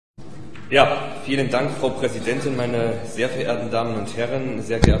Ja, vielen Dank, Frau Präsidentin, meine sehr verehrten Damen und Herren,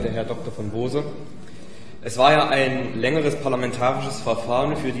 sehr geehrter Herr Dr. von Bose. Es war ja ein längeres parlamentarisches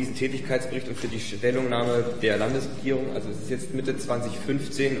Verfahren für diesen Tätigkeitsbericht und für die Stellungnahme der Landesregierung. Also es ist jetzt Mitte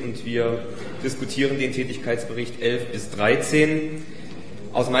 2015 und wir diskutieren den Tätigkeitsbericht 11 bis 13.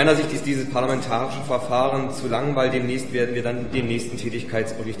 Aus meiner Sicht ist dieses parlamentarische Verfahren zu lang, weil demnächst werden wir dann den nächsten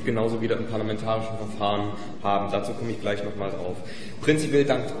Tätigkeitsbericht genauso wieder im parlamentarischen Verfahren haben. Dazu komme ich gleich nochmal drauf. Prinzipiell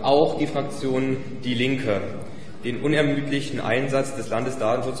dankt auch die Fraktion Die Linke den unermüdlichen Einsatz des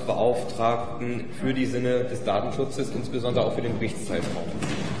Landesdatenschutzbeauftragten für die Sinne des Datenschutzes, insbesondere auch für den Berichtszeitraum.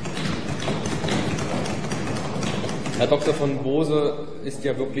 Herr Dr. von Bose ist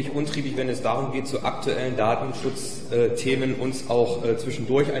ja wirklich untriebig, wenn es darum geht, zu aktuellen Datenschutzthemen uns auch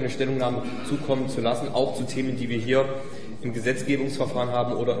zwischendurch eine Stellungnahme zukommen zu lassen, auch zu Themen, die wir hier im Gesetzgebungsverfahren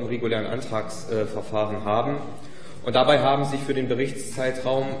haben oder im regulären Antragsverfahren haben. Und dabei haben sich für den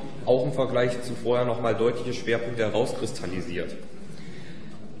Berichtszeitraum auch im Vergleich zu vorher nochmal deutliche Schwerpunkte herauskristallisiert.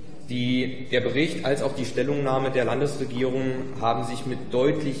 Der Bericht als auch die Stellungnahme der Landesregierung haben sich mit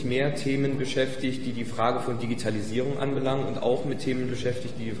deutlich mehr Themen beschäftigt, die die Frage von Digitalisierung anbelangen und auch mit Themen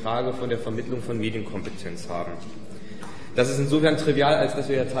beschäftigt, die die Frage von der Vermittlung von Medienkompetenz haben. Das ist insofern trivial, als dass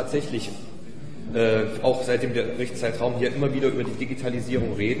wir ja tatsächlich auch seit dem Berichtszeitraum hier immer wieder über die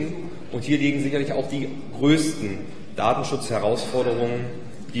Digitalisierung reden. Und hier liegen sicherlich auch die größten Datenschutzherausforderungen,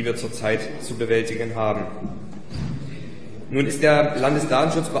 die wir zurzeit zu bewältigen haben. Nun ist der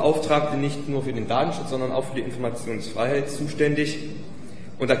Landesdatenschutzbeauftragte nicht nur für den Datenschutz, sondern auch für die Informationsfreiheit zuständig.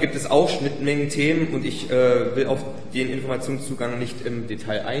 Und da gibt es auch Schnittmengen-Themen und ich will auf den Informationszugang nicht im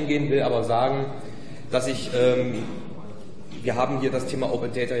Detail eingehen, will aber sagen, dass wir haben hier das Thema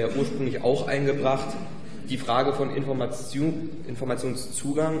Open Data ja ursprünglich auch eingebracht, die Frage von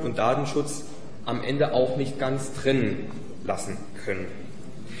Informationszugang und Datenschutz am Ende auch nicht ganz trennen lassen können.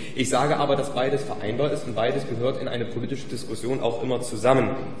 Ich sage aber, dass beides vereinbar ist und beides gehört in eine politische Diskussion auch immer zusammen.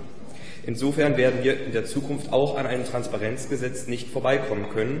 Insofern werden wir in der Zukunft auch an einem Transparenzgesetz nicht vorbeikommen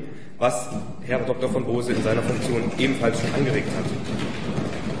können, was Herr Dr. von Bose in seiner Funktion ebenfalls schon angeregt hat.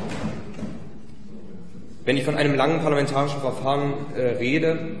 Wenn ich von einem langen parlamentarischen Verfahren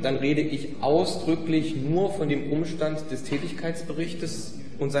rede, dann rede ich ausdrücklich nur von dem Umstand des Tätigkeitsberichtes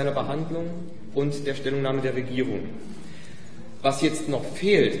und seiner Behandlung und der Stellungnahme der Regierung. Was jetzt noch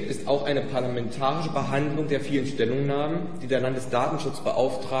fehlt, ist auch eine parlamentarische Behandlung der vielen Stellungnahmen, die der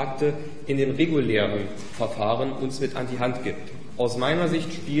Landesdatenschutzbeauftragte in den regulären Verfahren uns mit an die Hand gibt. Aus meiner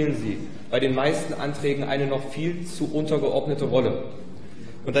Sicht spielen sie bei den meisten Anträgen eine noch viel zu untergeordnete Rolle.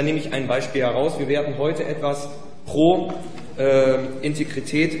 Und dann nehme ich ein Beispiel heraus. Wir werden heute etwas pro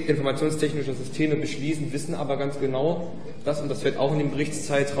Integrität informationstechnischer Systeme beschließen, wissen aber ganz genau, dass, und das fällt auch in den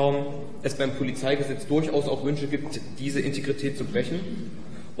Berichtszeitraum, es beim Polizeigesetz durchaus auch Wünsche gibt, diese Integrität zu brechen.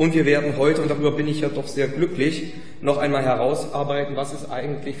 Und wir werden heute, und darüber bin ich ja doch sehr glücklich, noch einmal herausarbeiten, was es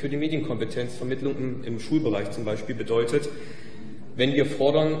eigentlich für die Medienkompetenzvermittlung im Schulbereich zum Beispiel bedeutet, wenn wir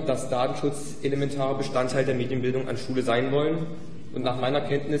fordern, dass Datenschutz elementarer Bestandteil der Medienbildung an Schule sein wollen. Und nach meiner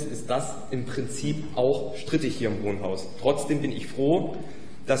Kenntnis ist das im Prinzip auch strittig hier im Hohen Haus. Trotzdem bin ich froh,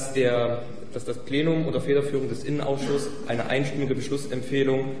 dass das Plenum unter Federführung des Innenausschusses eine einstimmige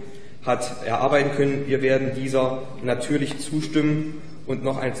Beschlussempfehlung hat erarbeiten können. Wir werden dieser natürlich zustimmen. Und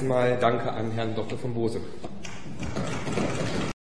noch einmal Danke an Herrn Dr. von Bose.